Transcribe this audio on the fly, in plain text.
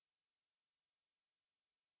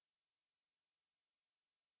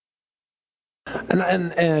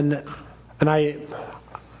And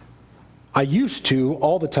I used to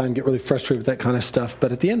all the time get really frustrated with that kind of stuff.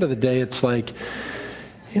 But at the end of the day, it's like,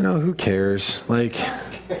 who cares? Like,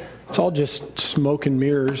 it's all just smoke and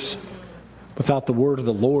mirrors without the word of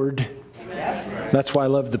the Lord. That's why I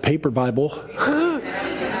love the paper Bible.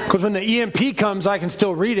 Because when the EMP comes, I can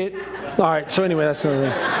still read it. All right. So anyway, that's another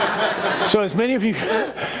thing. So as many of you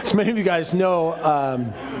guys know,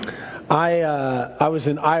 I was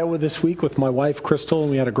in Iowa this week with my wife, Crystal,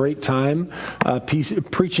 and we had a great time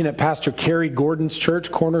preaching at Pastor Kerry Gordon's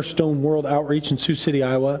church, Cornerstone World Outreach in Sioux City,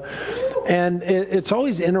 Iowa. And it's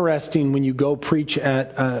always interesting when you go preach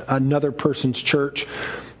at another person's church.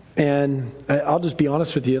 And I'll just be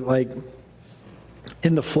honest with you, like,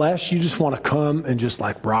 in the flesh, you just want to come and just,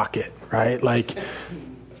 like, rock it, right? Like,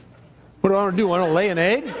 what do I want to do? Want to lay an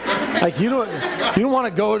egg? Like, you don't want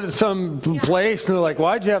to go to some place and they're like,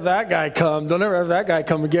 why'd you have that guy come? Don't ever have that guy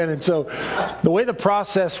come again. And so the way the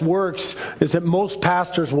process works is that most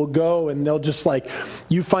pastors will go and they'll just, like,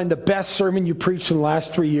 you find the best sermon you preached in the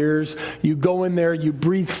last 3 years. You go in there, you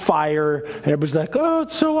breathe fire, and everybody's like, oh,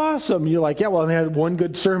 it's so awesome. And you're like, yeah, well, I had one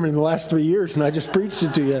good sermon in the last 3 years and I just preached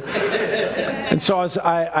it to you. And so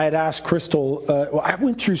I had asked Crystal, I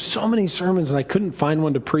went through so many sermons and I couldn't find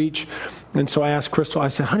one to preach. And so I asked Crystal, I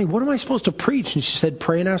said, honey, what am I supposed to preach? And she said,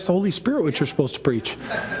 pray and ask the Holy Spirit what you're supposed to preach.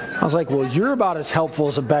 I was like, well, you're about as helpful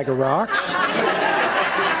as a bag of rocks.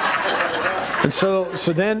 And so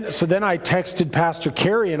then I texted Pastor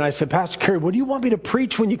Kerry and I said, Pastor Kerry, what do you want me to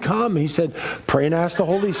preach when you come? And he said, pray and ask the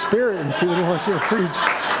Holy Spirit and see what he wants you to preach.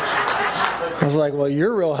 I was like, well,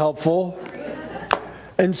 you're real helpful.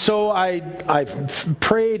 And so I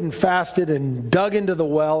prayed and fasted and dug into the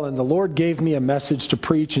well, and the Lord gave me a message to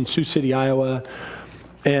preach in Sioux City, Iowa.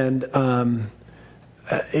 And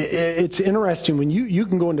it's interesting when you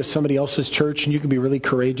can go into somebody else's church and you can be really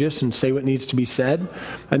courageous and say what needs to be said,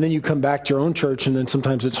 and then you come back to your own church, and then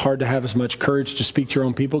sometimes it's hard to have as much courage to speak to your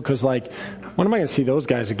own people because, like, when am I going to see those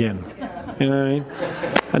guys again? You know what I mean?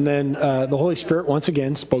 And then the Holy Spirit once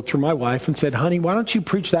again spoke through my wife and said, honey, why don't you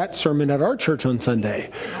preach that sermon at our church on Sunday?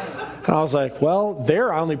 And I was like, well,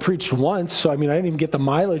 there I only preached once, so I didn't even get the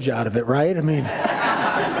mileage out of it, right?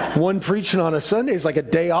 One preaching on a Sunday is like a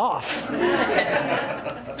day off.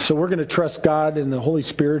 So we're going to trust God and the Holy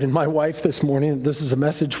Spirit and my wife this morning. This is a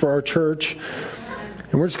message for our church,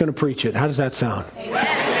 and we're just going to preach it. How does that sound?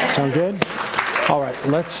 Sound good? All right,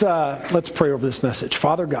 let's pray over this message.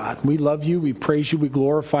 Father God, we love you, we praise you, we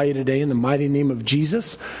glorify you today in the mighty name of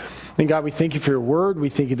Jesus. And God, we thank you for your word. We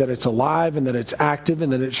thank you that it's alive and that it's active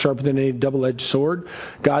and that it's sharper than any double-edged sword.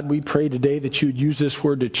 God, we pray today that you would use this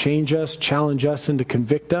word to change us, challenge us, and to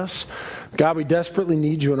convict us. God, we desperately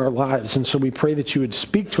need you in our lives. And so we pray that you would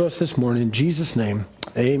speak to us this morning. In Jesus' name,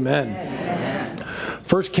 amen.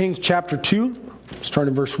 1 Kings chapter 2.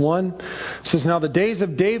 Starting in verse 1, it says, now the days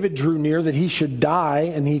of David drew near that he should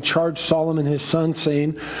die, and he charged Solomon his son,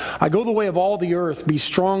 saying, I go the way of all the earth. Be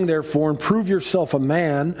strong, therefore, and prove yourself a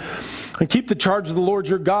man, and keep the charge of the Lord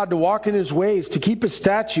your God, to walk in his ways, to keep his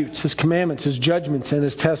statutes, his commandments, his judgments, and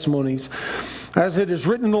his testimonies. As it is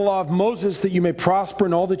written in the law of Moses, that you may prosper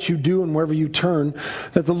in all that you do and wherever you turn,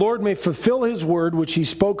 that the Lord may fulfill his word which he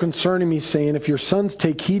spoke concerning me, saying, if your sons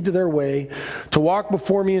take heed to their way, to walk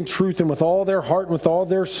before me in truth and with all their heart and with all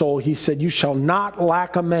their soul, he said, you shall not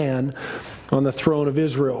lack a man on the throne of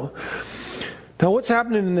Israel. Now, what's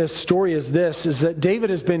happening in this story is that David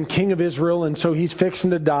has been king of Israel, and so he's fixing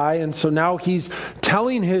to die, and so now he's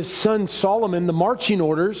telling his son Solomon the marching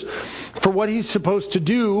orders for what he's supposed to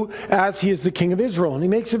do as he is the king of Israel. And he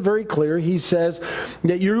makes it very clear. He says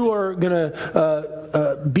that you are going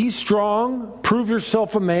to be strong, prove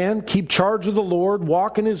yourself a man, keep charge of the Lord,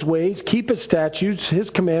 walk in his ways, keep his statutes, his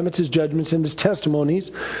commandments, his judgments, and his testimonies,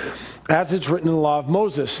 as it's written in the law of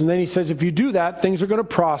Moses. And then he says, if you do that, things are going to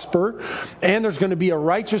prosper, and there's going to be a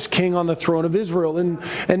righteous king on the throne of Israel.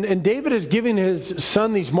 And David is giving his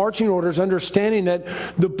son these marching orders, understanding that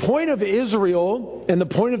the point of Israel and the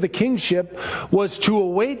point of the kingship was to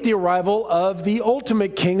await the arrival of the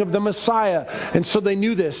ultimate king, of the Messiah. And so they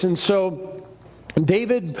knew this. And so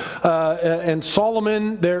David and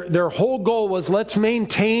Solomon, their whole goal was, let's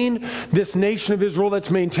maintain this nation of Israel,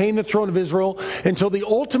 let's maintain the throne of Israel until the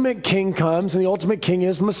ultimate king comes, and the ultimate king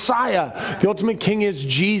is Messiah. The ultimate king is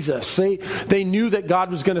Jesus. They knew that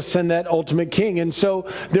God was going to send that ultimate king, and so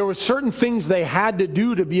there were certain things they had to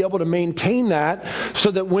do to be able to maintain that,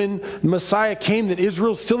 so that when Messiah came, that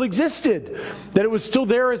Israel still existed, that it was still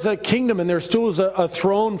there as a kingdom, and there still was a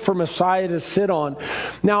throne for Messiah to sit on.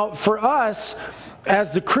 Now, for us,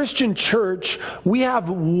 as the Christian church, we have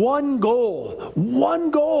one goal.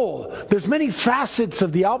 One goal. There's many facets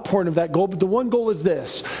of the outpouring of that goal, but the one goal is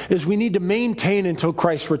this, is we need to maintain until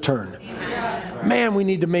Christ's return. Man, we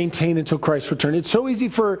need to maintain until Christ's return. It's so easy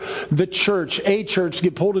for the church, a church, to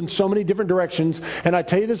get pulled in so many different directions. And I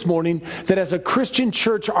tell you this morning that as a Christian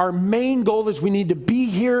church, our main goal is we need to be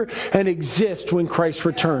here and exist when Christ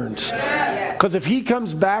returns. Because if He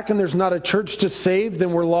comes back and there's not a church to save,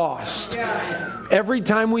 then we're lost. Every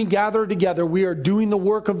time we gather together, we are doing the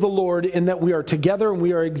work of the Lord in that we are together and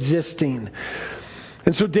we are existing.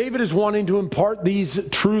 And so David is wanting to impart these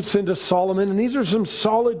truths into Solomon, and these are some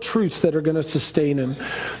solid truths that are going to sustain him.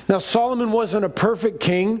 Now, Solomon wasn't a perfect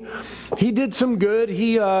king. He did some good.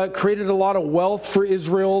 He created a lot of wealth for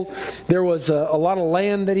Israel. There was a lot of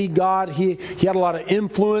land that he got. He had a lot of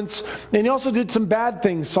influence. And he also did some bad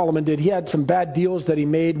things, Solomon did. He had some bad deals that he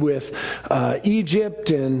made with Egypt,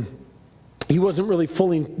 and he wasn't really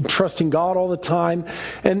fully trusting God all the time.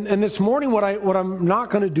 And this morning, what I'm not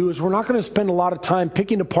going to do is we're not going to spend a lot of time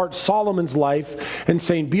picking apart Solomon's life and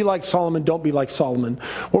saying, be like Solomon, don't be like Solomon.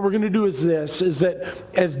 What we're going to do is this, is that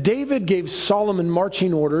as David gave Solomon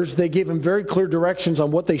marching orders, they gave him very clear directions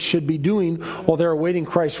on what they should be doing while they're awaiting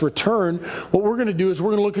Christ's return. What we're going to do is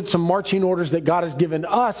we're going to look at some marching orders that God has given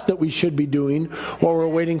us that we should be doing while we're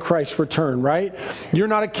awaiting Christ's return, right? You're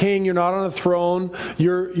not a king, you're not on a throne,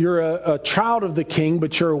 you're a child of the king,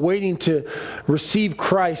 but you're waiting to receive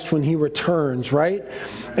Christ when He returns, right?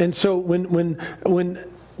 And so when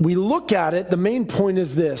we look at it, the main point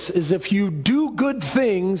is this, is if you do good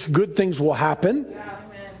things will happen.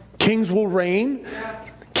 Kings will reign.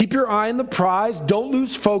 Keep your eye on the prize. Don't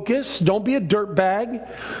lose focus. Don't be a dirtbag.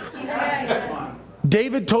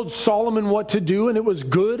 David told Solomon what to do, and it was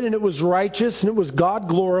good, and it was righteous, and it was God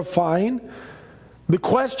glorifying. The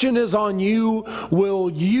question is on you, will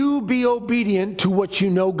you be obedient to what you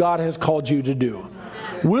know God has called you to do?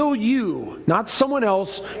 Will you, not someone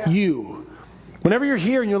else, you? Whenever you're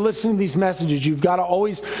here and you're listening to these messages, you've got to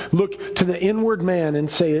always look to the inward man and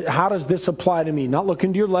say, how does this apply to me? Not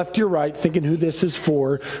looking to your left, to your right, thinking who this is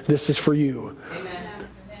for. This is for you. Amen.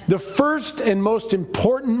 The first and most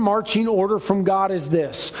important marching order from God is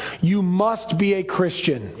this. You must be a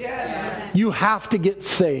Christian. Yes. You have to get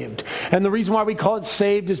saved. And the reason why we call it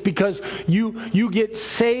saved is because you get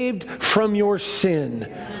saved from your sin.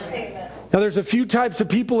 Amen. Now there's a few types of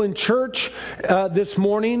people in church this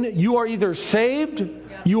morning. You are either saved,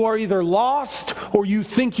 you are either lost, or you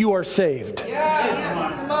think you are saved.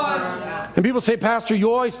 And people say, Pastor,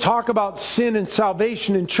 you always talk about sin and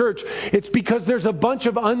salvation in church. It's because there's a bunch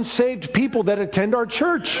of unsaved people that attend our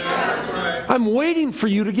church. I'm waiting for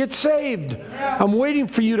you to get saved. I'm waiting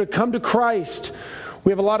for you to come to Christ.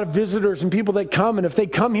 We have a lot of visitors and people that come, and if they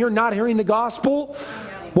come here not hearing the gospel,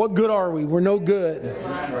 what good are we? We're no good.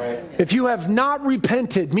 If you have not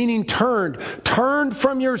repented, meaning turned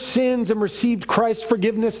from your sins and received Christ's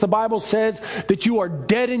forgiveness, the Bible says that you are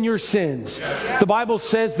dead in your sins. The Bible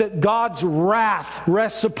says that God's wrath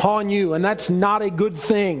rests upon you, and that's not a good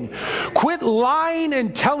thing. Quit lying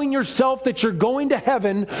and telling yourself that you're going to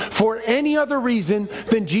heaven for any other reason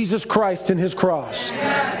than Jesus Christ and His cross.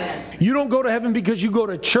 You don't go to heaven because you go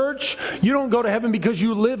to church. You don't go to heaven because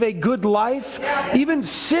you live a good life. Even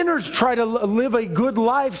sinners try to live a good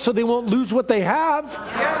life so they won't lose what they have.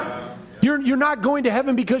 You're not going to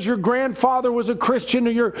heaven because your grandfather was a Christian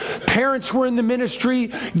or your parents were in the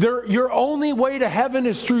ministry. Your only way to heaven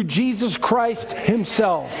is through Jesus Christ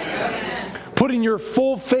Himself. Putting your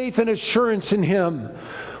full faith and assurance in Him.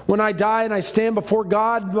 When I die and I stand before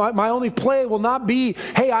God, my only play will not be,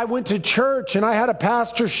 hey, I went to church and I had a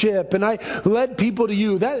pastorship and I led people to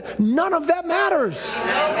you. None of that matters.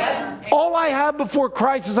 All I have before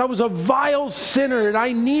Christ is I was a vile sinner and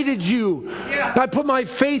I needed you. And I put my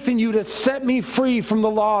faith in you to set me free from the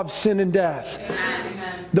law of sin and death.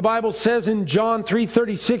 The Bible says in John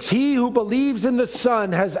 3:36, he who believes in the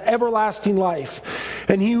Son has everlasting life.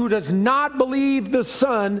 And he who does not believe the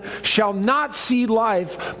Son shall not see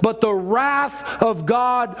life, but the wrath of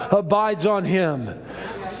God abides on him.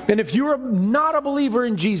 And if you're not a believer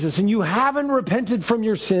in Jesus and you haven't repented from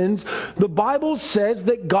your sins, the Bible says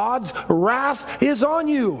that God's wrath is on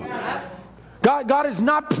you. God is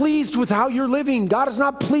not pleased with how you're living. God is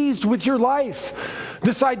not pleased with your life.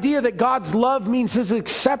 This idea that God's love means His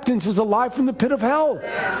acceptance is a lie from the pit of hell.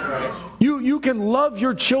 You can love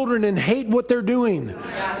your children and hate what they're doing.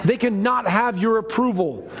 They cannot have your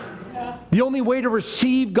approval. The only way to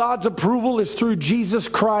receive God's approval is through Jesus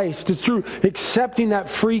Christ, is through accepting that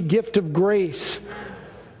free gift of grace.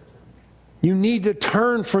 You need to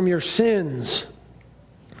turn from your sins.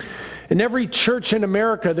 In every church in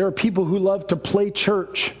America, there are people who love to play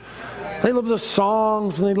church. They love the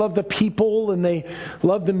songs, and they love the people, and they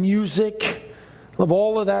love the music, love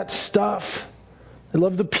all of that stuff. They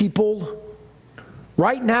love the people.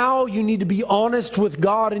 Right now, you need to be honest with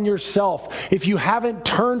God and yourself. If you haven't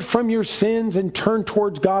turned from your sins and turned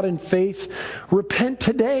towards God in faith, repent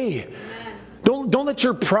today. Don't let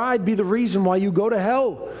your pride be the reason why you go to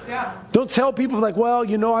hell. Yeah. Don't tell people like, well,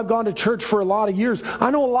 I've gone to church for a lot of years.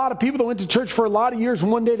 I know a lot of people that went to church for a lot of years,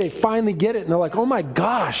 and one day they finally get it, and they're like, oh my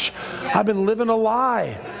gosh, I've been living a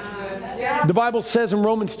lie. Yeah. The Bible says in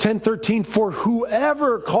Romans 10:13, for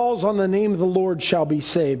whoever calls on the name of the Lord shall be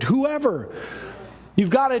saved. Whoever. You've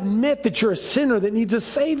got to admit that you're a sinner that needs a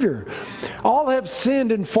Savior. All have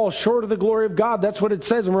sinned and fall short of the glory of God. That's what it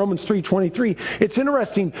says in Romans 3:23. It's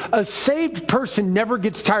interesting. A saved person never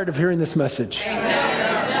gets tired of hearing this message.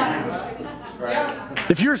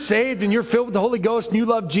 If you're saved and you're filled with the Holy Ghost and you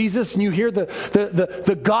love Jesus and you hear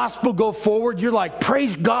the gospel go forward, you're like,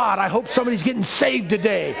 praise God, I hope somebody's getting saved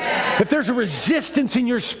today. If there's a resistance in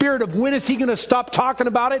your spirit of when is he going to stop talking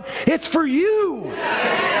about it, it's for you.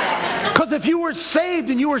 Because if you were saved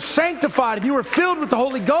and you were sanctified and you were filled with the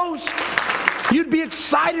Holy Ghost, you'd be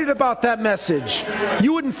excited about that message.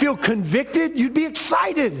 You wouldn't feel convicted. You'd be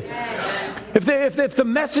excited. If the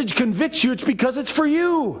message convicts you, it's because it's for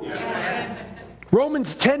you.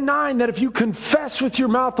 Romans 10:9, that if you confess with your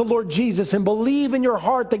mouth the Lord Jesus and believe in your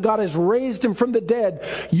heart that God has raised him from the dead,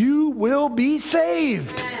 you will be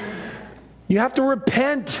saved. You have to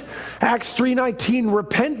repent. Acts 3:19,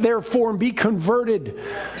 repent therefore and be converted,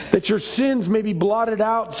 that your sins may be blotted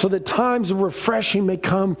out, so that times of refreshing may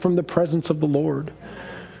come from the presence of the Lord.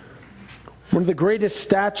 One of the greatest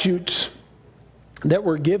statutes that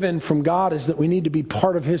we're given from God is that we need to be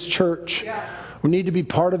part of his church. We need to be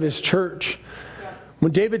part of his church.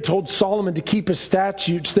 When David told Solomon to keep his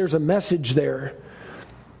statutes, there's a message there.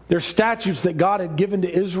 There's statutes that God had given to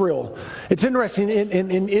Israel. It's interesting,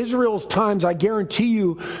 in Israel's times, I guarantee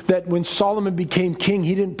you that when Solomon became king,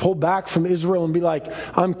 he didn't pull back from Israel and be like,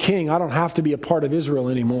 I'm king, I don't have to be a part of Israel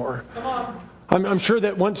anymore. Come on. I'm sure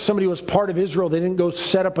that once somebody was part of Israel, they didn't go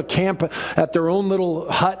set up a camp at their own little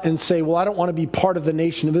hut and say, well, I don't want to be part of the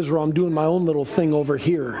nation of Israel, I'm doing my own little thing over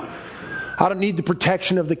here. I don't need the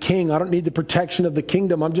protection of the king. I don't need the protection of the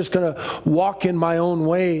kingdom. I'm just going to walk in my own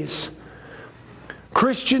ways.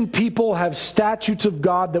 Christian people have statutes of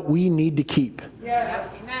God that we need to keep. Yes.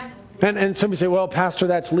 And somebody say, well, Pastor,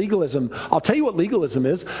 that's legalism. I'll tell you what legalism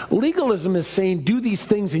is. Legalism is saying, do these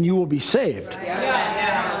things and you will be saved.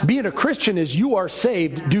 Yeah. Being a Christian is, you are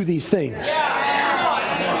saved, do these things.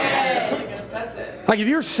 Like if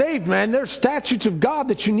you're saved, man, there's statutes of God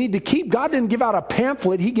that you need to keep. God didn't give out a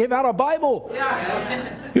pamphlet. He gave out a Bible.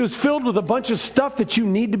 It was filled with a bunch of stuff that you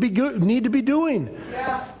need to be doing.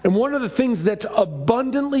 And one of the things that's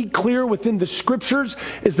abundantly clear within the scriptures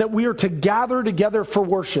is that we are to gather together for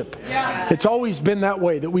worship. It's always been that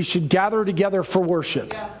way, that we should gather together for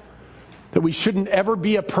worship. That we shouldn't ever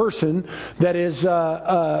be a person that is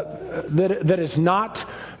that is not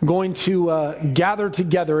going to gather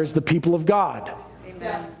together as the people of God.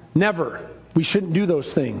 Amen. Never. We shouldn't do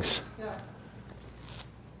those things.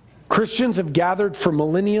 Christians have gathered for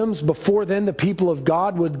millenniums. Before then, the people of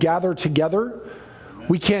God would gather together.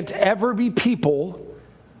 We can't ever be people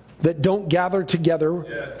that don't gather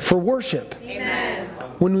together for worship. Amen.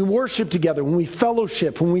 When we worship together, when we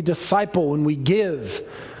fellowship, when we disciple, when we give,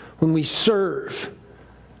 when we serve.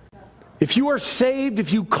 If you are saved,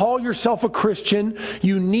 if you call yourself a Christian,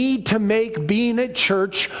 you need to make being at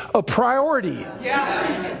church a priority.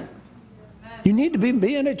 Yeah. You need to be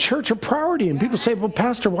being at church a priority. And people say, well,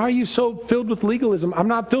 Pastor, why are you so filled with legalism? I'm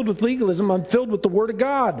not filled with legalism. I'm filled with the Word of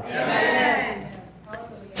God. Amen.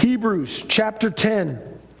 Hebrews chapter 10,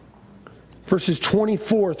 verses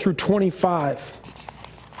 24 through 25.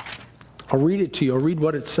 I'll read it to you. I'll read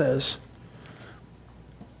what it says.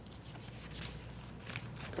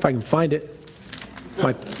 If I can find it,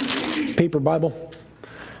 my paper Bible.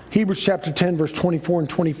 Hebrews chapter 10, verse 24 and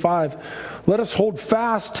 25. Let us hold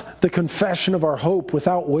fast the confession of our hope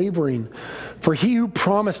without wavering. For he who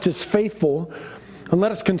promised is faithful. And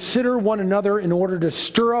let us consider one another in order to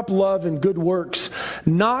stir up love and good works,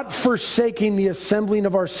 not forsaking the assembling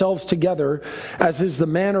of ourselves together, as is the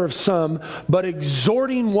manner of some, but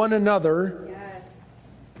exhorting one another.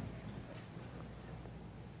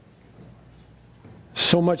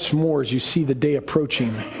 So much more as you see the day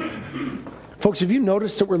approaching. Folks, have you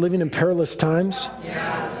noticed that we're living in perilous times?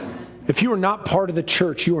 Yeah. If you are not part of the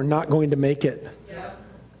church, you are not going to make it. Yeah.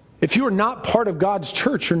 If you are not part of God's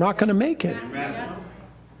church, you're not going to make it. Amen.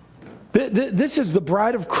 This is the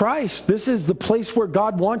bride of Christ. This is the place where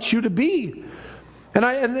God wants you to be. And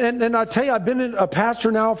I tell you, I've been a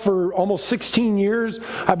pastor now for almost 16 years.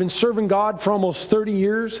 I've been serving God for almost 30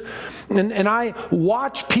 years. And I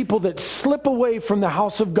watch people that slip away from the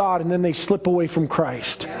house of God and then they slip away from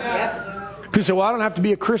Christ. People say, well, I don't have to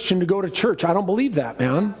be a Christian to go to church. I don't believe that,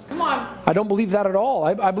 man. Come on. I don't believe that at all.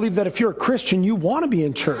 I believe that if you're a Christian, you want to be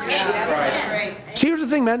in church. See, here's the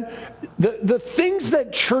thing, man. The things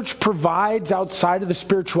that church provides outside of the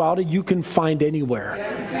spirituality, you can find anywhere.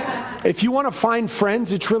 If you want to find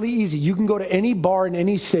friends, it's really easy. You can go to any bar in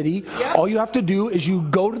any city. All you have to do is you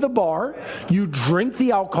go to the bar, you drink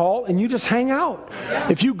the alcohol, and you just hang out.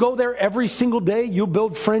 If you go there every single day, you'll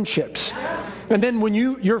build friendships. And then when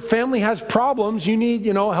your family has problems, you need,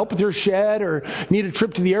 help with your shed or need a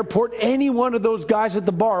trip to the airport, any one of those guys at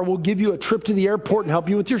the bar will give you a trip to the airport and help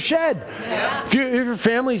you with your shed. If your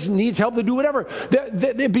family needs help to do whatever,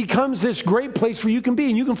 it becomes this great place where you can be,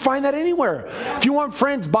 and you can find that anywhere. If you want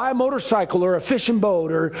friends, buy a motorcycle or a fishing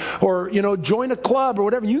boat or join a club or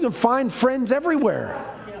whatever. You can find friends everywhere.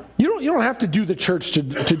 You don't have to do the church to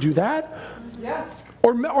do that.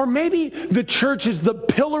 Or maybe the church is the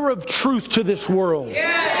pillar of truth to this world.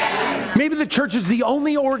 Maybe the church is the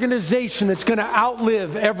only organization that's going to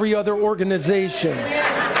outlive every other organization.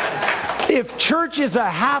 If church is a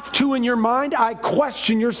have to in your mind, I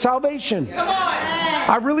question your salvation. Come on.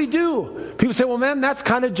 I really do. People say, well, man, that's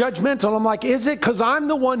kind of judgmental. I'm like, is it? Because I'm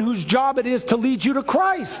the one whose job it is to lead you to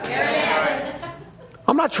Christ.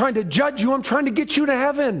 I'm not trying to judge you. I'm trying to get you to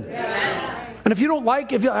heaven. And if you don't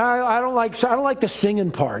like, I don't like the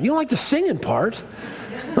singing part. You don't like the singing part.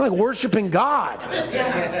 You don't like worshiping God.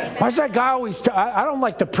 Why is that guy always? I don't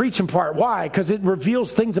like the preaching part. Why? Because it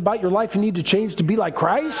reveals things about your life you need to change to be like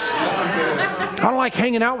Christ. I don't like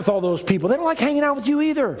hanging out with all those people. They don't like hanging out with you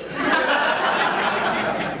either.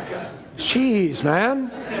 Jeez,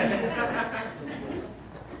 man.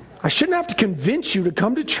 I shouldn't have to convince you to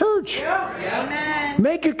come to church.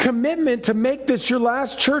 Make a commitment to make this your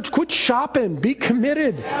last church. Quit shopping. Be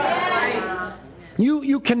committed.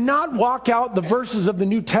 You cannot walk out the verses of the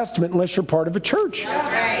New Testament unless you're part of a church.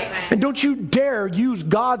 And don't you dare use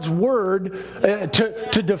God's word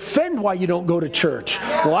to defend why you don't go to church.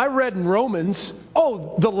 Well, I read in Romans,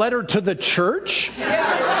 the letter to the church?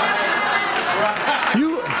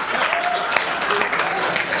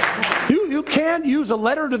 You can't use a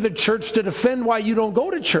letter to the church to defend why you don't go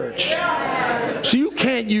to church. So you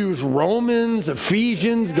can't use Romans,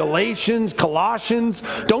 Ephesians, Galatians, Colossians.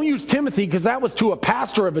 Don't use Timothy because that was to a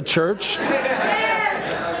pastor of a church.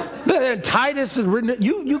 Titus is written.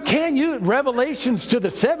 You can't use Revelations to the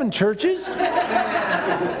 7 churches.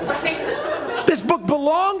 This book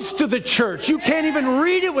belongs to the church. You can't even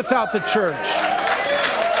read it without the church.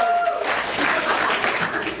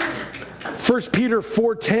 1 Peter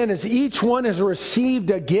 4:10, as each one has received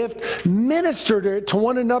a gift, minister to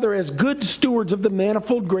one another as good stewards of the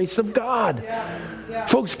manifold grace of God.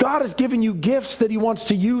 Folks, God has given you gifts that He wants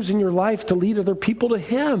to use in your life to lead other people to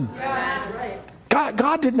Him.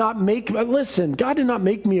 God did not make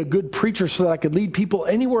me a good preacher so that I could lead people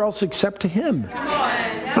anywhere else except to Him.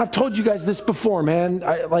 And I've told you guys this before, man.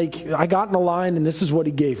 I got in a line and this is what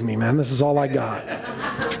He gave me, man. This is all I got.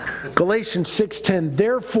 Galatians 6:10,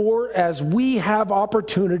 therefore, as we have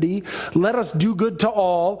opportunity, let us do good to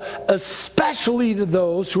all, especially to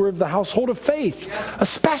those who are of the household of faith.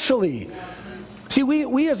 Especially. See,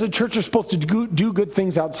 we as a church are supposed to do good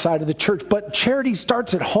things outside of the church, but charity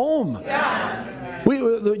starts at home.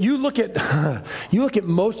 You look at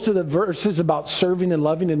most of the verses about serving and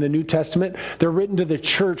loving in the New Testament, they're written to the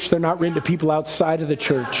church. They're not written to people outside of the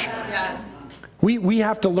church. We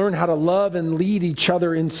have to learn how to love and lead each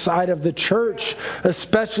other inside of the church,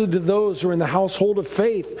 especially to those who are in the household of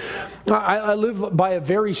faith. I live by a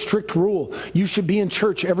very strict rule. You should be in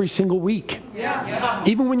church every single week.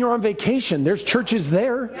 Even when you're on vacation, there's churches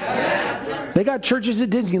there. They got churches at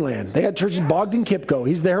Disneyland. They got churches at Bogdan Kipko.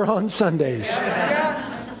 He's there on Sundays.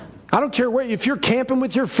 I don't care where. If you're camping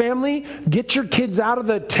with your family, get your kids out of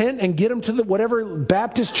the tent and get them to whatever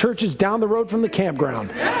Baptist church is down the road from the campground.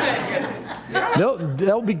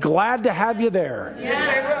 They'll be glad to have you there.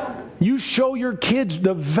 You show your kids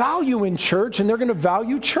the value in church, and they're going to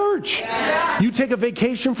value church. You take a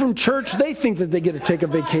vacation from church, they think that they get to take a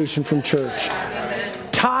vacation from church.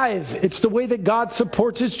 Tithe. It's the way that God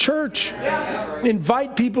supports His church.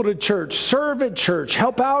 Invite people to church. Serve at church.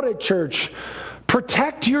 Help out at church.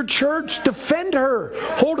 Protect your church. Defend her.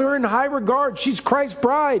 Hold her in high regard. She's Christ's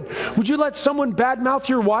bride. Would you let someone badmouth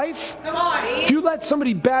your wife? Come on. If you let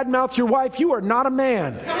somebody badmouth your wife, you are not a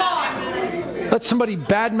man. Come on. Let somebody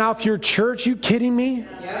badmouth your church? You kidding me?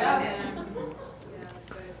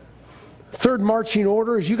 Third marching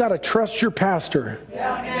order is you got to trust your pastor.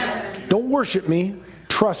 Don't worship me,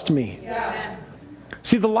 trust me.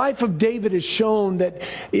 See, the life of David has shown that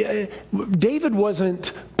David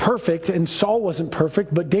wasn't perfect and Saul wasn't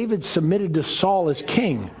perfect, but David submitted to Saul as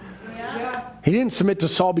king. He didn't submit to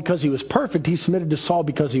Saul because he was perfect. He submitted to Saul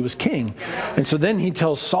because he was king. And so then he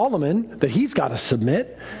tells Solomon that he's got to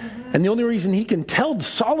submit. And the only reason he can tell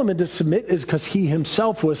Solomon to submit is because he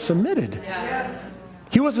himself was submitted.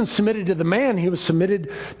 He wasn't submitted to the man. He was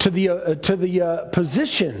submitted to the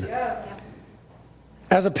position.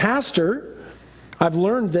 As a pastor, I've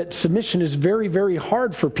learned that submission is very, very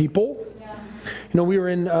hard for people. You know, we were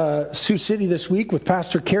in Sioux City this week with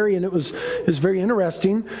Pastor Kerry, and it was very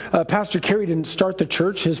interesting. Pastor Kerry didn't start the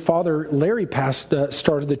church. His father, Larry,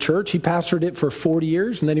 started the church. He pastored it for 40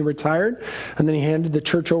 years, and then he retired, and then he handed the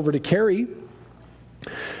church over to Kerry.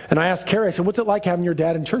 And I asked Kerry, I said, what's it like having your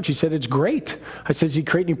dad in church? He said, it's great. I said, does he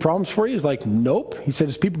create any problems for you? He's like, nope. He said,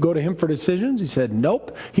 does people go to him for decisions? He said,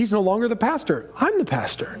 nope. He's no longer the pastor. I'm the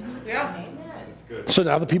pastor. Yeah. So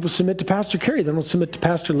now the people submit to Pastor Kerry. They don't submit to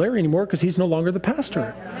Pastor Larry anymore because he's no longer the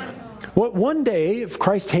pastor. Well, one day, if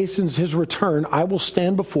Christ hastens his return, I will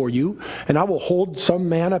stand before you and I will hold some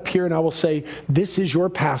man up here and I will say, this is your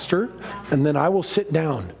pastor. And then I will sit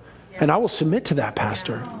down and I will submit to that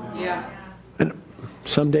pastor. Yeah. And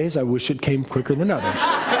some days I wish it came quicker than others.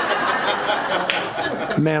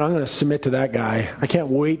 Man, I'm going to submit to that guy. I can't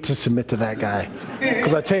wait to submit to that guy.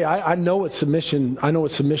 Because I tell you, I know what submission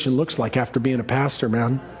looks like after being a pastor,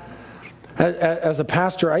 man. As a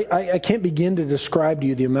pastor, I can't begin to describe to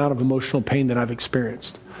you the amount of emotional pain that I've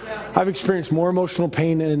experienced. I've experienced more emotional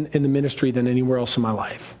pain in the ministry than anywhere else in my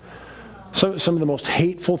life. Some of the most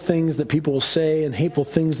hateful things that people will say and hateful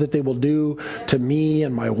things that they will do to me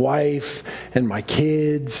and my wife and my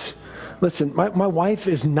kids. Listen, my wife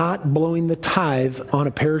is not blowing the tithe on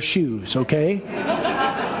a pair of shoes, okay?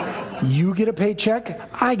 You get a paycheck,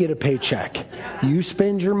 I get a paycheck. You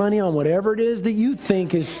spend your money on whatever it is that you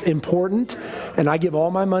think is important, and I give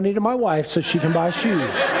all my money to my wife so she can buy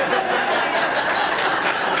shoes.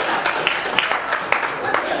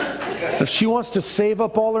 If she wants to save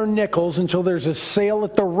up all her nickels until there's a sale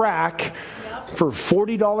at the rack for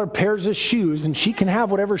 $40 pairs of shoes, and she can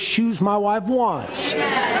have whatever shoes my wife wants.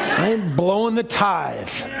 I ain't blowing the tithe.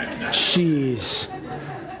 Jeez.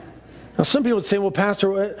 Now, some people would say, well,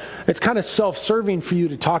 Pastor, it's kind of self-serving for you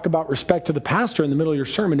to talk about respect to the pastor in the middle of your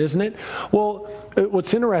sermon, isn't it? Well,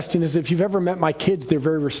 what's interesting is if you've ever met my kids, they're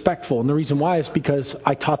very respectful. And the reason why is because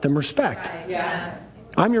I taught them respect. Yeah.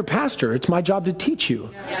 I'm your pastor. It's my job to teach you.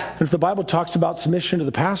 Yeah. And if the Bible talks about submission to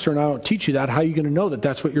the pastor and I don't teach you that, how are you going to know that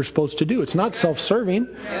that's what you're supposed to do? It's not self-serving.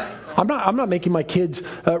 Yeah. I'm not making my kids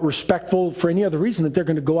respectful for any other reason that they're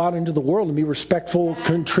going to go out into the world and be respectful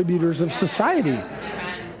contributors of society.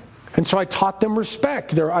 And so I taught them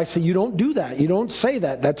respect. I say, you don't do that. You don't say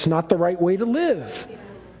that. That's not the right way to live.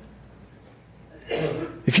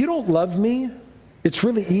 If you don't love me, it's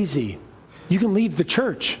really easy. You can leave the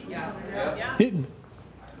church.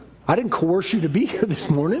 I didn't coerce you to be here this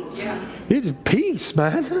morning. It's peace,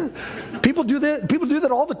 man. People do that. People do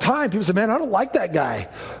that all the time. People say, man, I don't like that guy.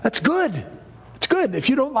 That's good. It's good. If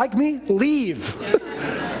you don't like me, leave.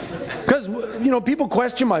 Because, people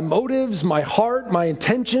question my motives, my heart, my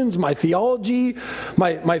intentions, my theology,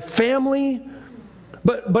 my family.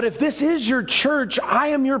 But if this is your church, I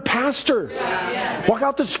am your pastor. Walk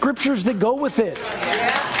out the scriptures that go with it.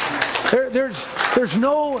 There's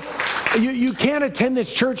no... You can't attend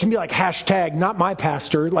this church and be like, hashtag, not my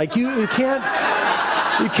pastor. Like you can't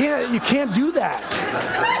do that.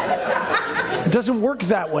 It doesn't work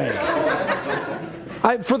that way.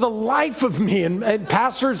 For the life of me, and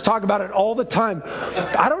pastors talk about it all the time,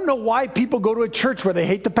 I don't know why people go to a church where they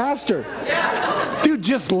hate the pastor. Dude,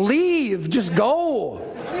 just leave. Just go.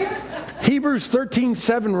 Hebrews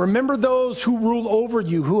 13:7, remember those who rule over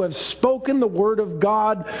you, who have spoken the word of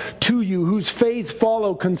God to you, whose faith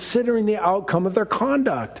follow, considering the outcome of their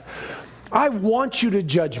conduct. I want you to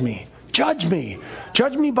judge me. Judge me.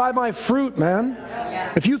 Judge me by my fruit, man.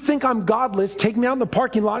 If you think I'm godless, take me out in the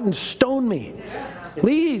parking lot and stone me.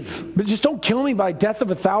 Leave. But just don't kill me by death of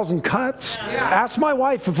 1,000 cuts. Ask my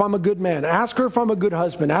wife if I'm a good man. Ask her if I'm a good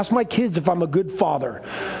husband. Ask my kids if I'm a good father.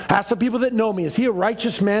 Ask the people that know me. Is he a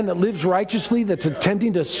righteous man that lives righteously, that's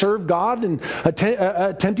attempting to serve God and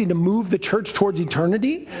attempting to move the church towards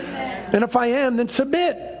eternity? And if I am, then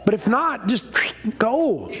submit. But if not, just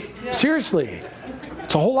go. Seriously.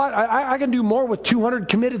 It's a whole lot. I can do more with 200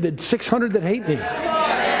 committed than 600 that hate me.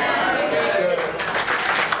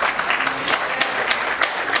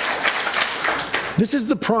 This is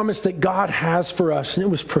the promise that God has for us, and it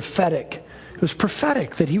was prophetic. It It was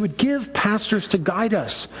prophetic that he would give pastors to guide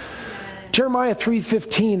us. Jeremiah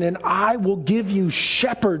 3:15, and I will give you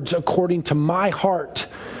shepherds according to my heart.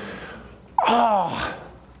 Oh,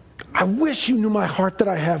 I wish you knew my heart that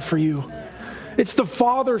I have for you. It's the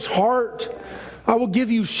Father's heart. I will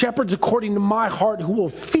give you shepherds according to my heart who will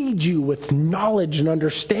feed you with knowledge and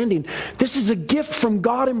understanding. This is a gift from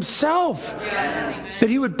God himself. That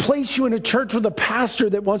he would place you in a church with a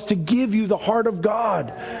pastor that wants to give you the heart of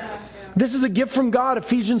God. This is a gift from God,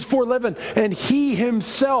 Ephesians 4:11. And he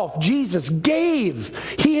himself, Jesus, gave.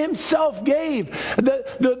 He himself gave.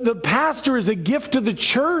 The pastor is a gift to the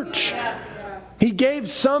church. He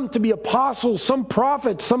gave some to be apostles, some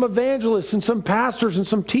prophets, some evangelists, and some pastors and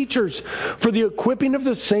some teachers for the equipping of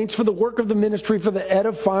the saints, for the work of the ministry, for the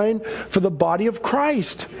edifying, for the body of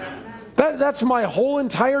Christ. That's my whole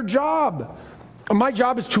entire job. My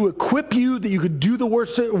job is to equip you that you could do the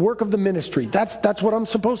work of the ministry. That's what I'm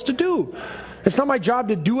supposed to do. It's not my job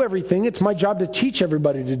to do everything. It's my job to teach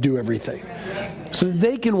everybody to do everything. So that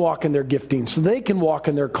they can walk in their gifting. So they can walk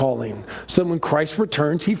in their calling. So that when Christ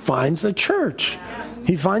returns, he finds a church.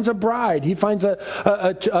 He finds a bride. He finds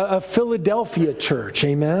a Philadelphia church.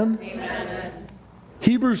 Amen? Amen.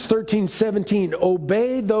 Hebrews 13:17,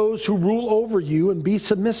 obey those who rule over you and be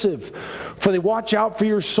submissive, for they watch out for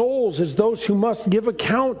your souls as those who must give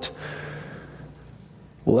account.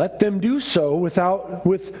 Let them do so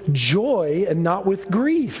with joy and not with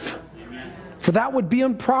grief, for that would be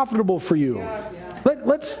unprofitable for you.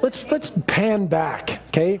 Let's pan back,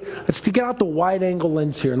 okay? Let's get out the wide-angle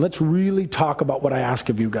lens here, and let's really talk about what I ask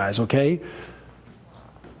of you guys, okay?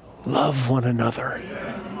 Love one another.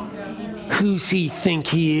 Who's he think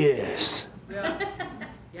he is?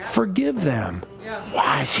 Forgive them.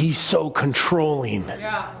 Why is he so controlling?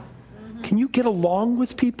 Can you get along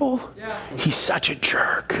with people? He's such a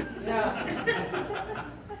jerk.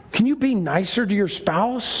 Can you be nicer to your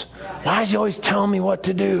spouse? Why is he always telling me what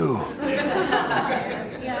to do?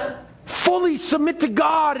 Fully submit to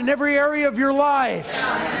God in every area of your life.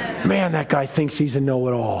 Man, that guy thinks he's a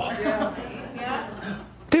know-it-all.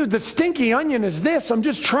 Dude, the stinky onion is this. I'm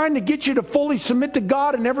just trying to get you to fully submit to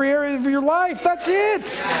God in every area of your life. That's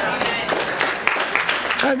it.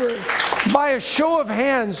 By a show of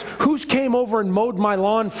hands, who's came over and mowed my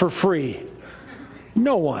lawn for free?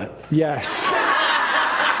 No one. Yes.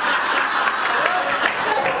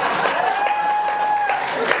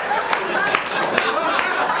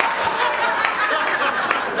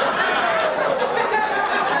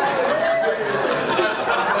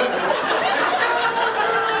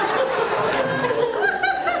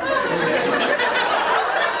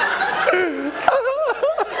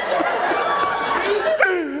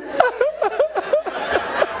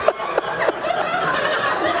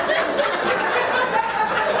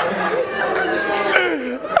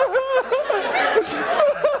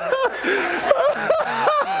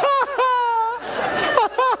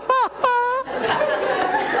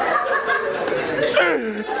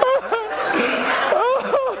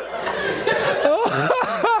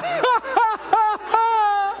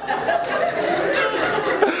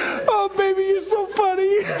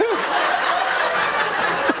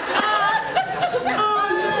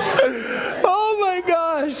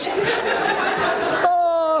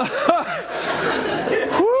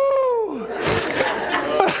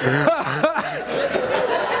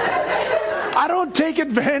 I don't take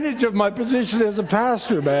advantage of my position as a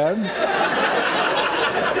pastor, man.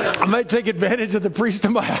 I might take advantage of the priest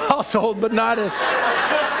of my household, but not as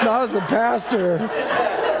a pastor.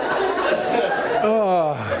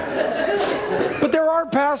 But there are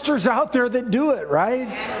pastors out there that do it, right?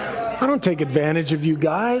 I don't take advantage of you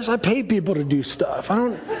guys. I pay people to do stuff. I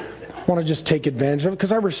don't want to just take advantage of it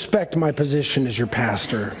because I respect my position as your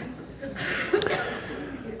pastor.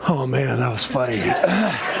 Oh man, that was funny.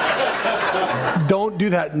 Don't do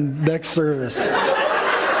that in next service.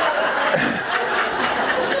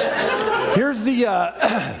 Here's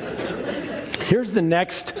the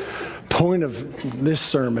next point of this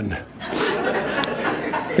sermon.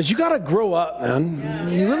 Is you got to grow up, man.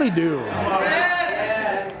 You really do.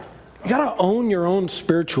 You got to own your own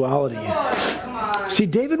spirituality. See,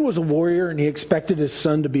 David was a warrior and he expected his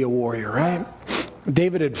son to be a warrior, right?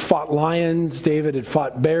 David had fought lions, David had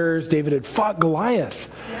fought bears, David had fought Goliath.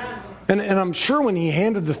 And I'm sure when he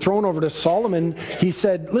handed the throne over to Solomon, he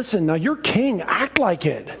said, listen, now you're king, act like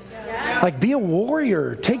it. Like be a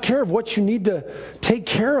warrior, take care of what you need to take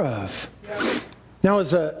care of. Now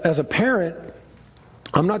as a parent,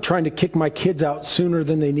 I'm not trying to kick my kids out sooner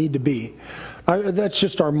than they need to be. That's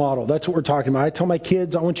just our model. That's what we're talking about. I tell my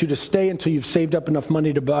kids, I want you to stay until you've saved up enough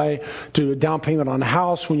money to a down payment on a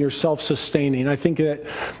house when you're self-sustaining. I think that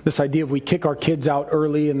this idea of we kick our kids out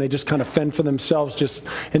early and they just kind of fend for themselves, just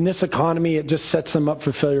in this economy, it just sets them up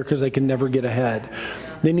for failure because they can never get ahead.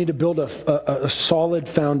 They need to build a solid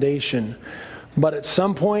foundation. But at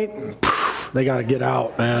some point, they got to get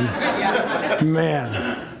out, man.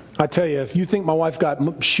 Man. I tell you, if you think my wife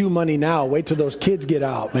got shoe money now, wait till those kids get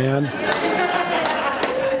out, man.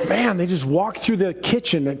 Man, they just walked through the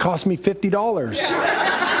kitchen. It cost me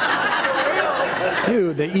 $50.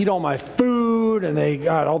 Dude, they eat all my food and they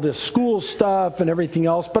got all this school stuff and everything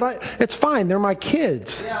else. But it's fine. They're my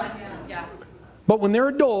kids. But when they're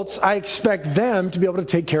adults, I expect them to be able to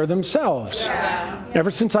take care of themselves.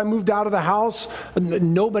 Ever since I moved out of the house,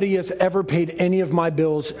 nobody has ever paid any of my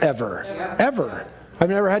bills ever. Ever. I've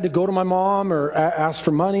never had to go to my mom or ask for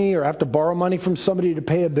money or have to borrow money from somebody to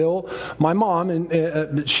pay a bill. My mom,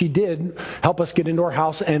 and she did help us get into our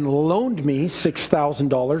house and loaned me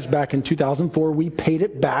 $6,000 back in 2004. We paid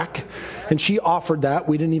it back, and she offered that.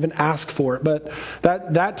 We didn't even ask for it. But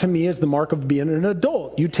that to me is the mark of being an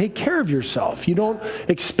adult. You take care of yourself. You don't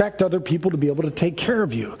expect other people to be able to take care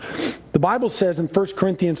of you. The Bible says in 1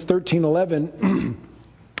 Corinthians 13:11,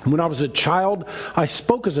 when I was a child, I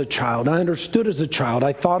spoke as a child. I understood as a child.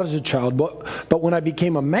 I thought as a child. But when I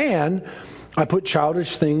became a man, I put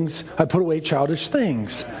away childish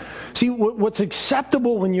things. See, what's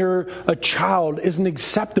acceptable when you're a child isn't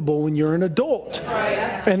acceptable when you're an adult.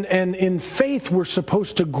 And in faith, we're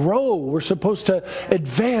supposed to grow. We're supposed to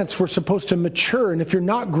advance. We're supposed to mature. And if you're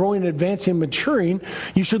not growing, advancing, and maturing,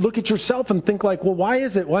 you should look at yourself and think like, well, why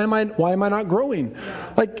is it? Why am I not growing?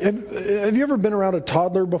 Like, have you ever been around a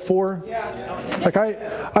toddler before? Like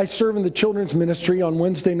I serve in the children's ministry on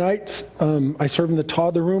Wednesday nights. I serve in the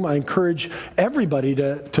toddler room. I encourage everybody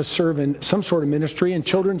to serve in some sort of ministry, and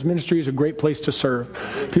children's ministry is a great place to serve.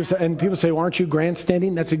 People say, well, aren't you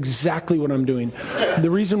grandstanding? That's exactly what I'm doing.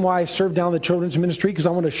 The reason why I serve down the children's ministry, because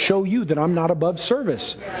I want to show you that I'm not above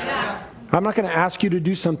service. I'm not going to ask you to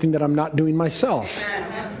do something that I'm not doing myself.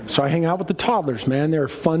 So I hang out with the toddlers, man. They're a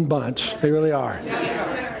fun bunch. They really are.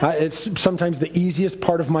 It's sometimes the easiest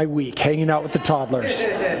part of my week, hanging out with the toddlers.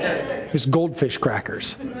 It's goldfish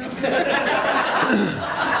crackers.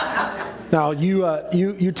 Now,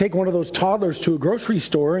 you take one of those toddlers to a grocery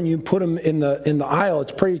store and you put them in the aisle.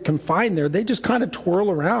 It's pretty confined there. They just kind of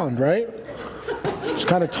twirl around, right? Just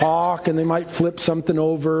kind of talk, and they might flip something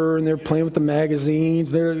over, and they're playing with the magazines.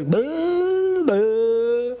 They're blah,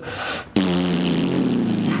 blah.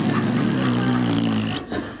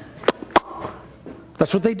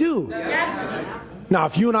 That's what they do. Now,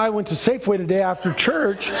 if you and I went to Safeway today after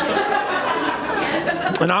church,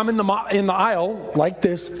 and I'm in the aisle like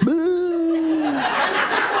this.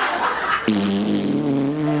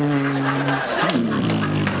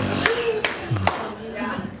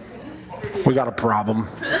 We got a problem.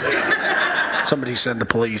 Somebody send the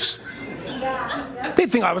police. They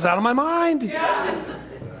think I was out of my mind.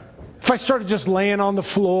 If I started just laying on the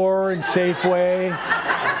floor in Safeway.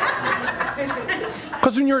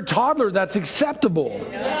 Because when you're a toddler, that's acceptable.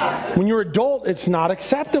 When you're an adult, it's not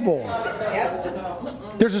acceptable.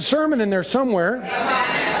 There's a sermon in there somewhere.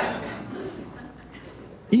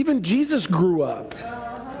 Even Jesus grew up.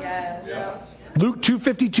 Luke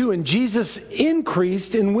 2:52, and Jesus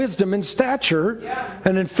increased in wisdom and stature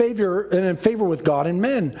and in favor with God and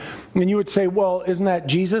men. And you would say, well, isn't that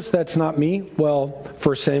Jesus? That's not me. Well,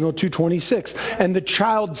 1 Samuel 2:26. And the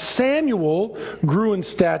child Samuel grew in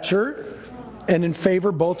stature and in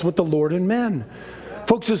favor both with the Lord and men.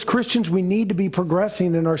 Folks, as Christians, we need to be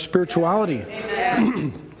progressing in our spirituality.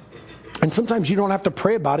 And sometimes you don't have to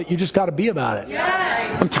pray about it. You just got to be about it.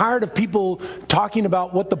 I'm tired of people talking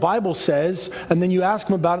about what the Bible says, and then you ask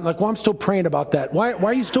them about it, like, well, I'm still praying about that. Why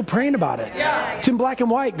are you still praying about it? It's in black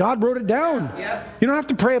and white. God wrote it down. You don't have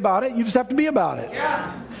to pray about it. You just have to be about it.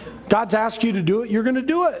 God's asked you to do it. You're going to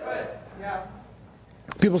do it.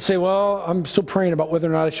 People say, well, I'm still praying about whether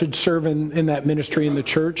or not I should serve in that ministry in the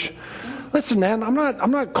church. Listen, man, I'm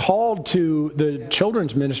not called to the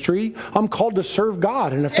children's ministry. I'm called to serve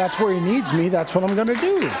God. And if that's where He needs me, that's what I'm going to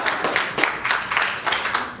do.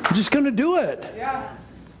 I'm just going to do it.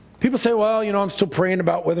 People say, well, I'm still praying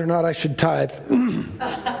about whether or not I should tithe.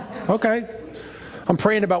 Okay. I'm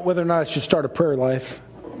praying about whether or not I should start a prayer life.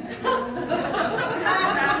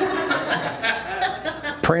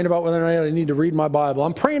 Praying about whether or not I need to read my Bible.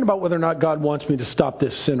 I'm praying about whether or not God wants me to stop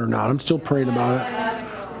this sin or not. I'm still praying about it.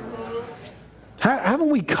 Haven't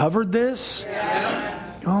we covered this?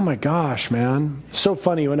 Oh my gosh, man. So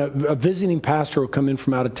funny when a visiting pastor will come in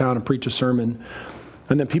from out of town and preach a sermon.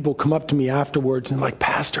 And then people come up to me afterwards and like,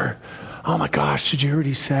 Pastor, oh my gosh, did you hear what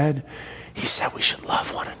he said? He said we should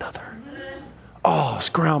love one another. Oh, it's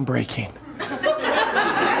groundbreaking.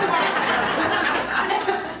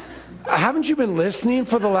 Haven't you been listening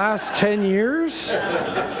for the last 10 years?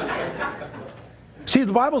 See,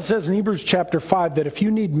 the Bible says in Hebrews chapter 5 that if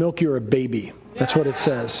you need milk, you're a baby. That's what it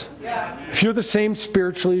says. If you're the same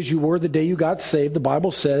spiritually as you were the day you got saved, the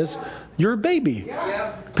Bible says you're a baby.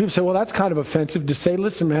 People say, well, that's kind of offensive to say.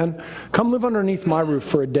 Listen, man, come live underneath my roof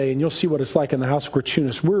for a day and you'll see what it's like in the house of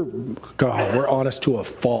Grachunas. We're honest to a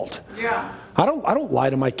fault. I don't lie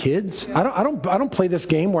to my kids. I don't play this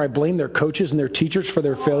game where I blame their coaches and their teachers for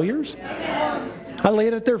their failures. I lay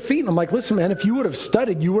it at their feet and I'm like, listen, man, if you would have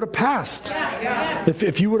studied, you would have passed.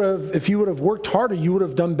 If you would have worked harder, you would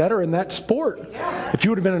have done better in that sport. If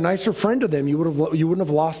you would have been a nicer friend to them, you wouldn't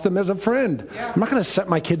have lost them as a friend. I'm not going to set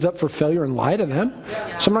my kids up for failure and lie to them.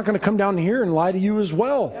 So I'm not going to come down here and lie to you as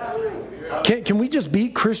well. Can we just be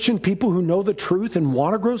Christian people who know the truth and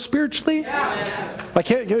want to grow spiritually?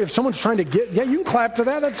 Like if someone's trying to you can clap to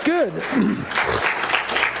that. That's good.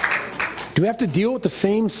 Do we have to deal with the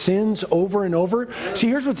same sins over and over? See,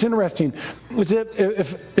 here's what's interesting. Is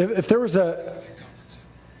if there was a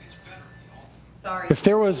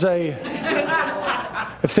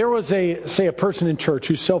say a person in church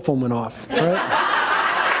whose cell phone went off, right?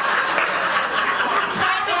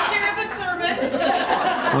 Trying to share the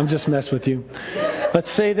sermon. I'm just messing with you. Let's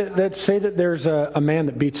say that there's a man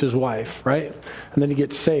that beats his wife, right? And then he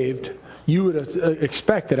gets saved. You would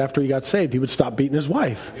expect that after he got saved, he would stop beating his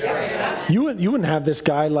wife. You wouldn't have this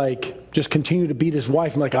guy like just continue to beat his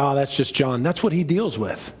wife and like, that's just John. That's what he deals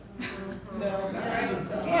with.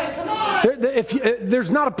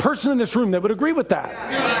 There's not a person in this room that would agree with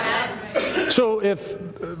that. So if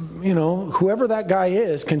whoever that guy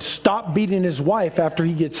is can stop beating his wife after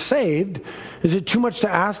he gets saved, is it too much to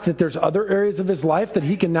ask that there's other areas of his life that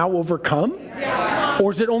he can now overcome?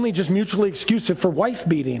 Or is it only just mutually exclusive for wife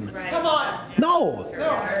beating? Come on. No.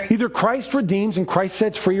 Either Christ redeems and Christ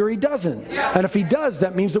sets free, or he doesn't. And if he does,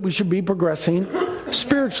 that means that we should be progressing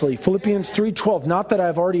spiritually. Philippians 3:12, not that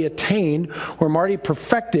I've already attained or I'm already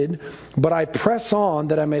perfected, but I press on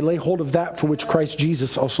that I may lay hold of that for which Christ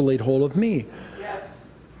Jesus also laid hold of me.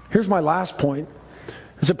 Here's my last point.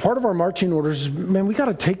 Is that part of our marching orders, man, we got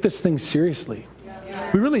to take this thing seriously.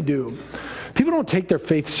 We really do. People don't take their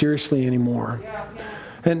faith seriously anymore.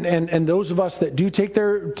 And those of us that do take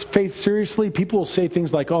their faith seriously, people will say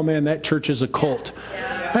things like, oh man, that church is a cult.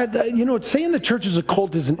 Saying the church is a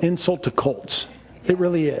cult is an insult to cults. It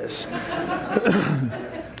really is.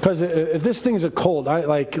 Because if this thing's a cult,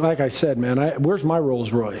 like I said, man, where's my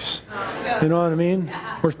Rolls Royce? You know what I mean?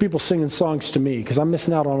 Where's people singing songs to me? Because I'm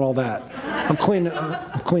missing out on all that. I'm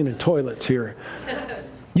cleaning toilets here.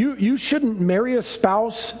 You shouldn't marry a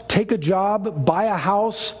spouse, take a job, buy a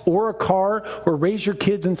house or a car, or raise your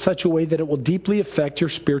kids in such a way that it will deeply affect your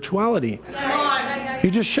spirituality. You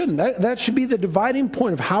just shouldn't. That should be the dividing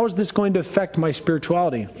point of how is this going to affect my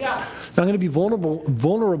spirituality. Now, I'm going to be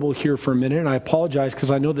vulnerable here for a minute, and I apologize because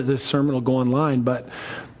I know that this sermon will go online, but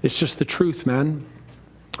it's just the truth, man.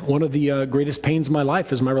 One of the greatest pains of my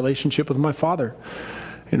life is my relationship with my father.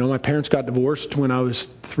 My parents got divorced when I was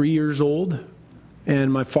 3 years old.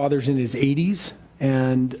 And my father's in his 80s,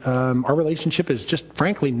 and our relationship is just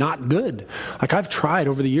frankly not good. Like I've tried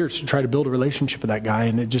over the years to try to build a relationship with that guy,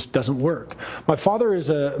 and it just doesn't work. My father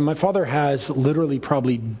has literally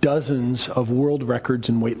probably dozens of world records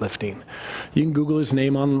in weightlifting. You can Google his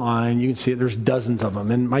name online, you can see it. There's dozens of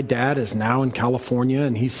them. And my dad is now in California,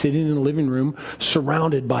 and he's sitting in the living room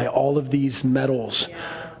surrounded by all of these medals,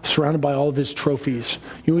 surrounded by all of his trophies.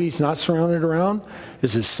 You know what he's not surrounded around?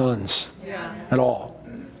 Is his sons. At all.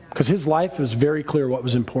 Because his life was very clear what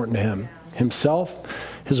was important to him. Himself,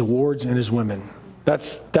 his awards, and his women.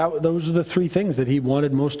 Those are the three things that he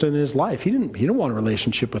wanted most in his life. He didn't want a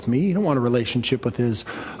relationship with me. He didn't want a relationship with his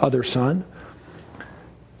other son.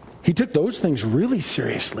 He took those things really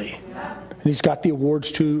seriously. And he's got the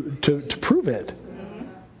awards to prove it.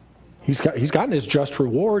 He's gotten his just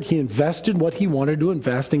reward. He invested what he wanted to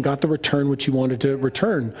invest and got the return which he wanted to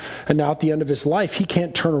return. And now at the end of his life, he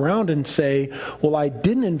can't turn around and say, well, I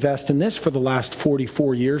didn't invest in this for the last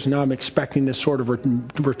 44 years. Now I'm expecting this sort of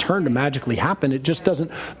return to magically happen. It just doesn't,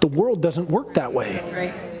 the world doesn't work that way.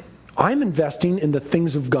 Right. I'm investing in the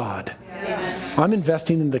things of God. Amen. I'm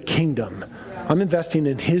investing in the kingdom. I'm investing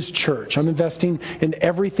in his church. I'm investing in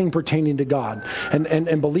everything pertaining to God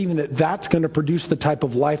and believing that that's going to produce the type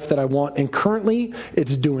of life that I want. And currently,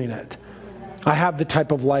 it's doing it. I have the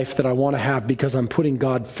type of life that I want to have because I'm putting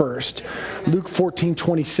God first. Luke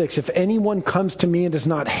 14:26, if anyone comes to me and does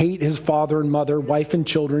not hate his father and mother, wife and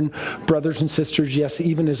children, brothers and sisters, yes,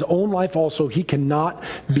 even his own life also, he cannot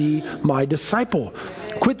be my disciple.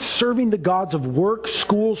 Quit serving the gods of work,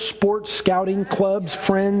 school, sports, scouting, clubs,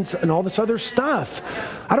 friends, and all this other stuff.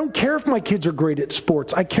 I don't care if my kids are great at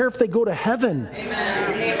sports. I care if they go to heaven.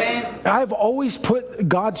 Amen. I've always put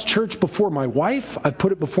God's church before my wife. I've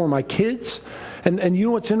put it before my kids. And you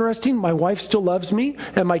know what's interesting? My wife still loves me,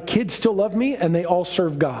 and my kids still love me, and they all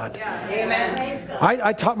serve God. Yeah. Amen.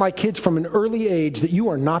 I taught my kids from an early age that you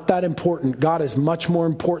are not that important. God is much more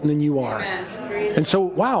important than you are. Amen. And so,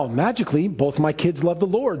 wow, magically, both my kids love the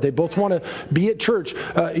Lord. They both want to be at church.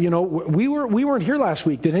 We weren't here last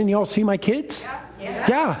week. Did any of y'all see my kids?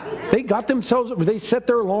 Yeah. They set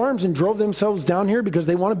their alarms and drove themselves down here because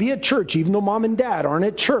they want to be at church, even though mom and dad aren't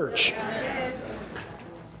at church.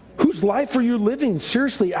 Whose life are you living?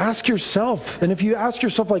 Seriously, ask yourself. And if you ask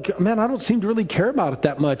yourself like, man, I don't seem to really care about it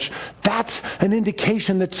that much, that's an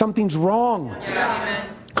indication that something's wrong.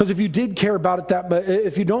 Because if you don't care about it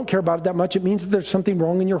that much, it means that there's something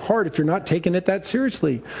wrong in your heart if you're not taking it that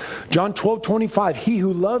seriously. John 12:25, he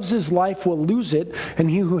who loves his life will lose it,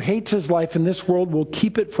 and he who hates his life in this world will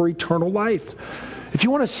keep it for eternal life. If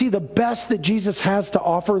you want to see the best that Jesus has to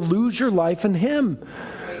offer, lose your life in him.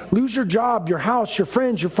 Lose your job, your house, your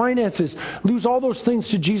friends, your finances. Lose all those things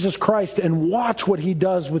to Jesus Christ and watch what he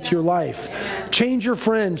does with your life. Change your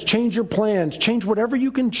friends, change your plans, change whatever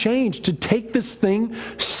you can change to take this thing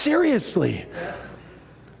seriously.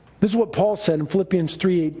 This is what Paul said in Philippians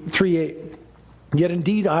 3:8. Yet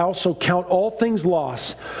indeed I also count all things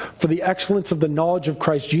loss for the excellence of the knowledge of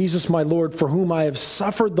Christ Jesus my Lord, for whom I have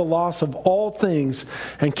suffered the loss of all things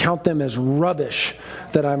and count them as rubbish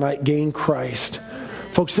that I might gain Christ.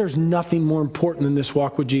 Folks, there's nothing more important than this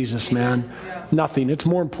walk with Jesus, man. Nothing. It's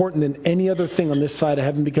more important than any other thing on this side of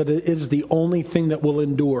heaven because it is the only thing that will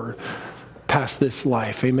endure past this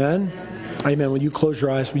life. Amen? Amen. Will you close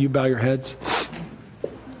your eyes? Will you bow your heads?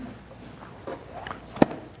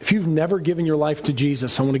 If you've never given your life to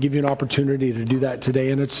Jesus, I want to give you an opportunity to do that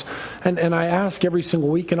today. And I ask every single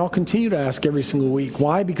week, and I'll continue to ask every single week.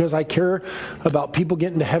 Why? Because I care about people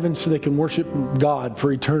getting to heaven so they can worship God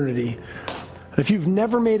for eternity. If you've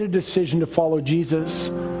never made a decision to follow Jesus,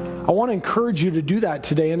 I want to encourage you to do that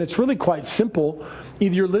today. And it's really quite simple.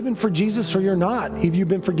 Either you're living for Jesus or you're not. Either you've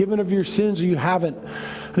been forgiven of your sins or you haven't.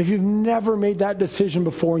 And if you've never made that decision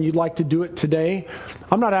before and you'd like to do it today,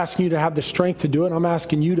 I'm not asking you to have the strength to do it. I'm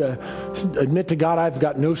asking you to admit to God, I've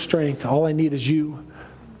got no strength. All I need is you.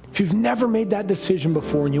 If you've never made that decision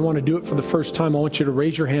before and you want to do it for the first time, I want you to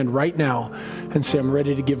raise your hand right now and say, I'm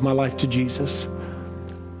ready to give my life to Jesus.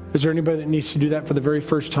 Is there anybody that needs to do that for the very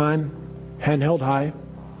first time? Hand held high.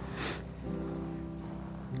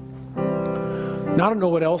 Now, I don't know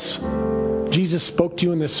what else Jesus spoke to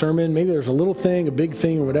you in this sermon. Maybe there's a little thing, a big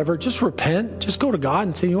thing, or whatever. Just repent. Just go to God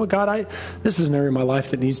and say, you know what, God, this is an area of my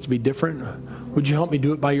life that needs to be different. Would you help me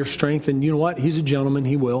do it by your strength? And you know what? He's a gentleman.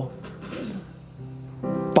 He will.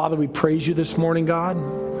 Father, we praise you this morning, God.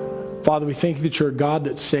 Father, we thank you that you're a God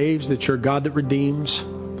that saves, that you're a God that redeems.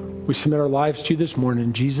 We submit our lives to you this morning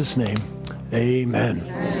in Jesus' name. Amen.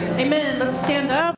 Amen. Let's stand up.